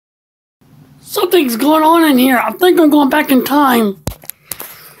Something's going on in here. I think I'm going back in time.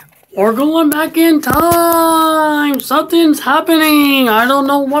 We're going back in time. Something's happening. I don't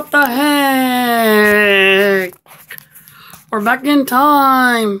know what the heck. We're back in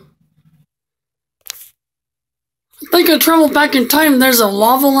time. I think I traveled back in time. There's a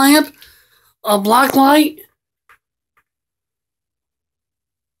lava lamp, a black light.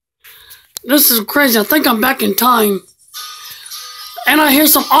 This is crazy. I think I'm back in time. And I hear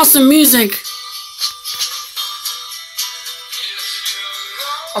some awesome music.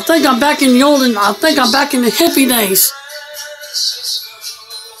 I think I'm back in the olden. I think I'm back in the hippie days.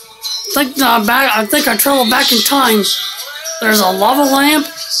 I think I traveled back in time. There's a lava lamp,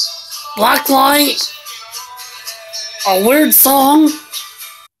 black light, a weird song.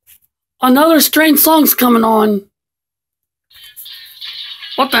 Another strange song's coming on.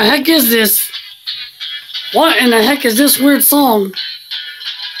 What the heck is this? What in the heck is this weird song?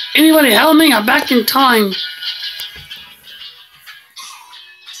 Anybody help me? I'm back in time.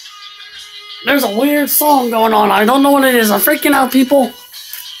 There's a weird song going on. I don't know what it is. I'm freaking out, people.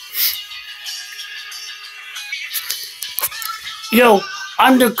 Yo,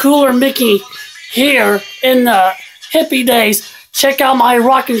 I'm the cooler Mickey here in the hippie days. Check out my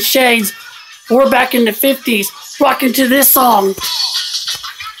rockin' shades. We're back in the 50s, rocking to this song.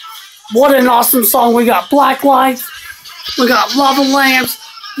 What an awesome song. We got black lights. We got lava lamps.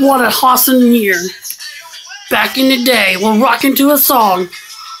 What an awesome year. Back in the day, we're rocking to a song.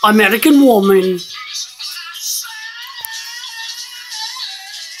 American Woman.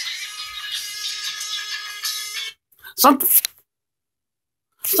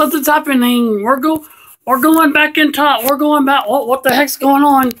 Something's happening. We're going back in time. We're going back. What the heck's going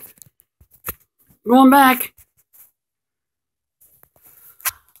on? Going back.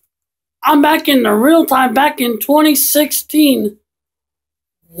 I'm back in the real time, back in 2016.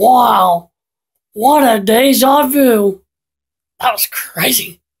 Wow. What a deja vu. That was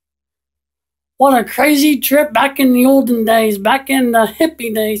crazy. What a crazy trip back in the olden days, back in the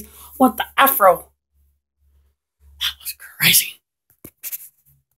hippie days with the afro.